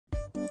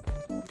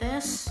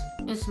This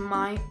is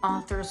my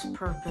author's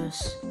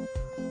purpose.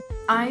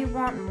 I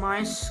want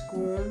my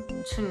school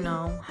to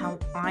know how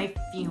I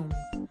feel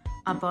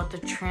about the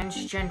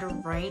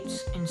transgender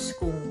rights in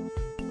school.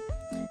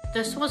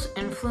 This was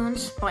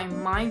influenced by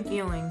my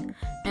viewing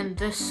in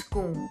this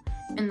school,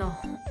 in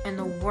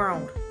the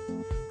world.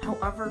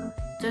 However,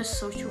 this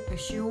social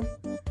issue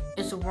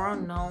is well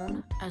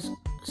known as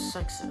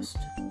sexist.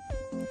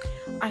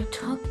 I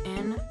took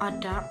in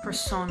Adapt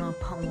Persona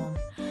poem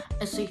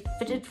as a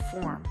fitted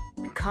form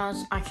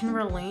because I can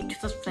relate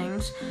to the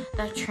things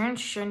that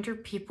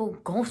transgender people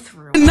go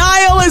through.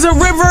 Nile is a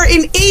river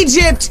in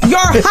Egypt. Your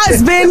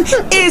husband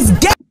is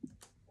gay.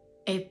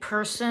 A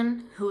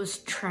person who is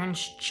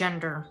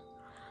transgender.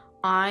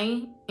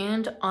 I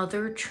and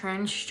other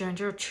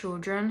transgender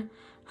children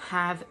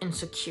have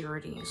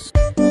insecurities.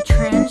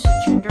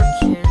 Transgender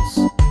kids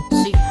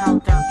see how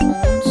their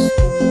own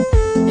school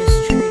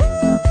is treating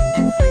them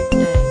every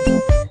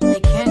day. They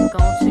can't go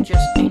to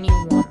just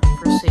anyone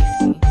for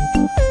safety.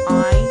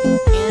 I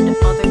and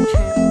other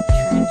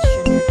transgender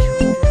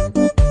children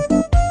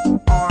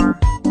are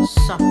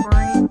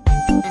suffering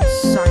in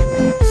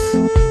silence.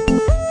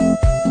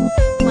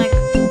 Like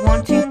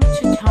wanting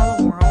to tell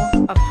the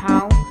world of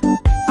how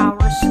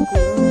our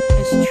school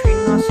is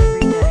treating us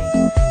every day.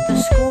 The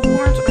school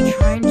boards are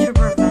trying to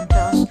prevent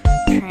us,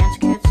 trans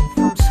kids,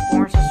 from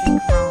sports as we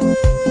grow.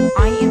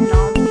 I am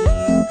now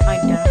being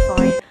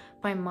identified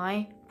by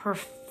my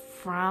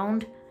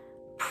profound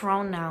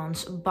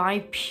pronouns by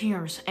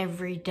peers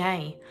every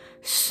day.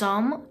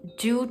 Some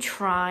do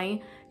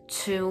try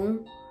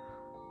to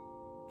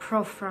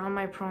profound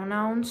my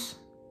pronouns,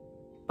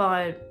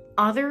 but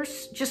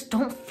others just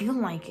don't feel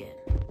like it.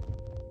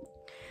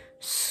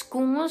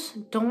 Schools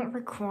don't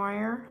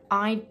require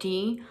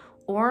ID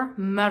or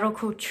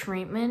medical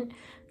treatment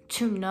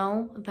to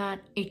know that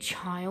a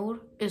child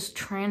is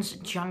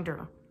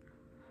transgender.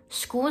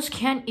 Schools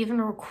can't even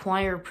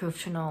require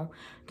proof to know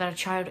that a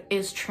child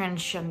is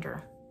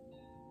transgender.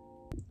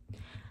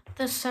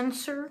 The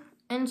censor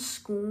in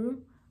school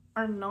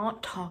are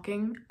not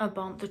talking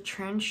about the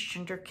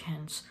transgender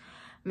kids,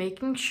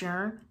 making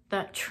sure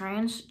that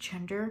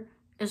transgender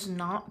is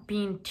not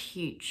being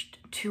taught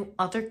to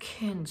other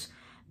kids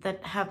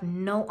that have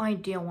no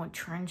idea what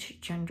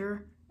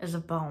transgender is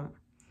about.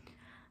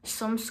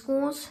 Some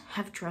schools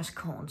have dress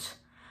codes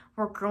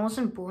where girls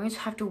and boys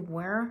have to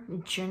wear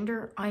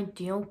gender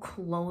ideal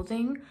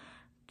clothing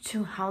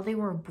to how they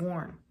were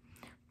born.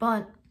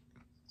 But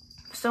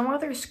some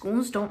other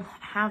schools don't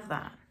have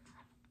that.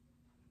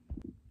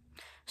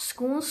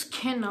 Schools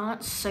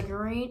cannot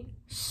segregate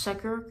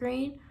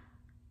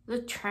the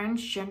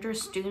transgender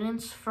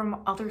students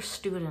from other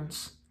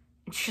students.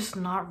 It's just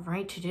not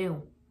right to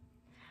do.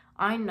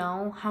 I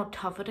know how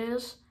tough it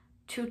is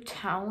to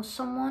tell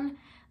someone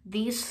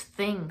these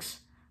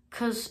things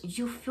because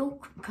you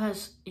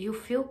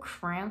feel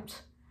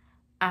cramped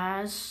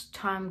as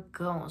time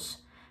goes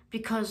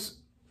because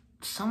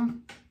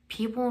some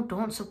people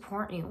don't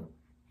support you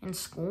in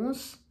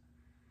schools.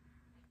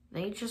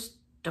 They just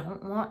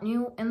don't want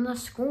you in the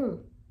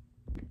school.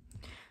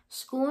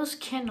 Schools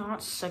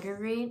cannot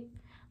segregate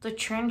the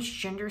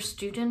transgender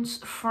students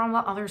from the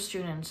other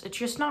students. It's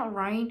just not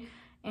right,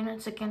 and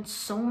it's against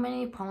so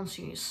many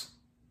policies.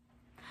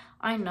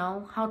 I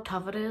know how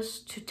tough it is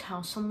to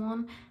tell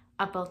someone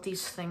about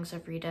these things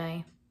every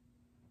day.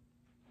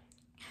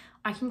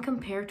 I can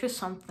compare to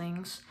some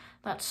things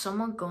that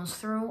someone goes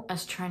through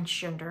as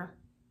transgender.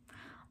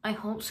 I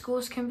hope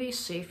schools can be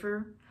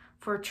safer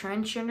for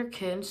transgender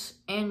kids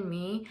and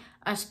me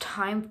as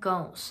time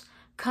goes,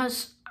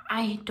 because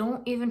I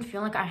don't even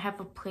feel like I have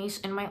a place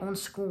in my own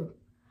school.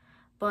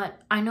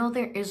 But I know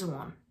there is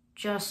one,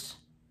 just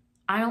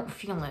I don't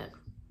feel it.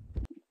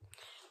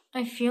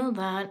 I feel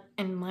that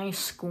in my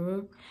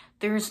school,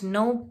 there is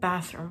no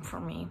bathroom for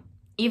me.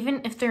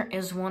 Even if there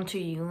is one to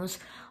use,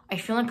 I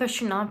feel like I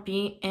should not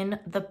be in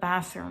the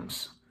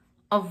bathrooms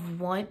of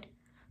what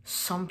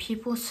some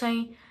people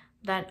say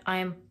that I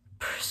am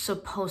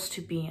supposed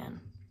to be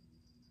in.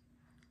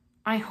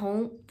 I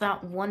hope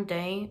that one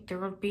day there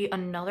will be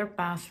another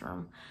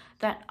bathroom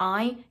that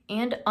I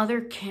and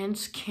other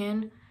kids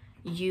can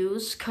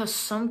use, because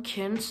some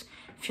kids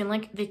feel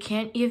like they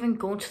can't even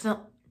go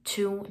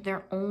to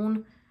their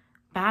own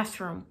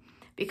bathroom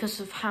because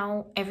of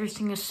how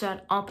everything is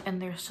set up in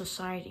their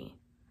society,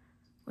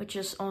 which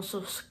is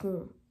also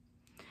school.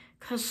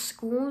 Because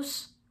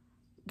schools,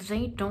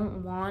 they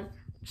don't want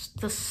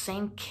the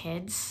same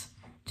kids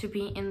to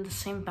be in the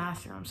same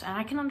bathrooms, and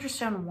I can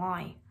understand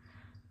why.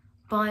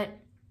 But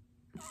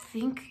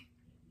think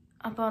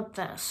about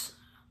this.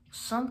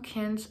 Some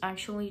kids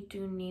actually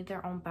do need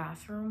their own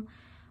bathroom,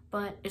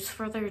 but it's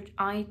for their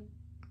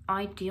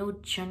ideal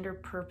gender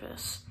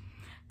purpose.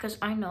 Because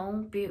I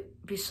know,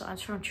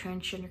 besides from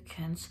transgender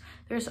kids,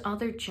 there's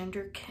other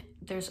gender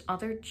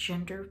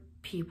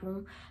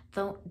people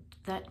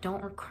that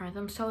don't require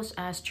themselves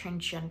as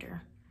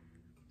transgender.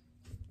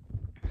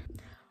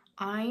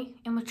 I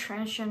am a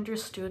transgender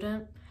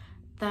student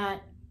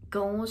that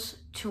goes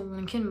to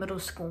Lincoln Middle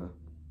School.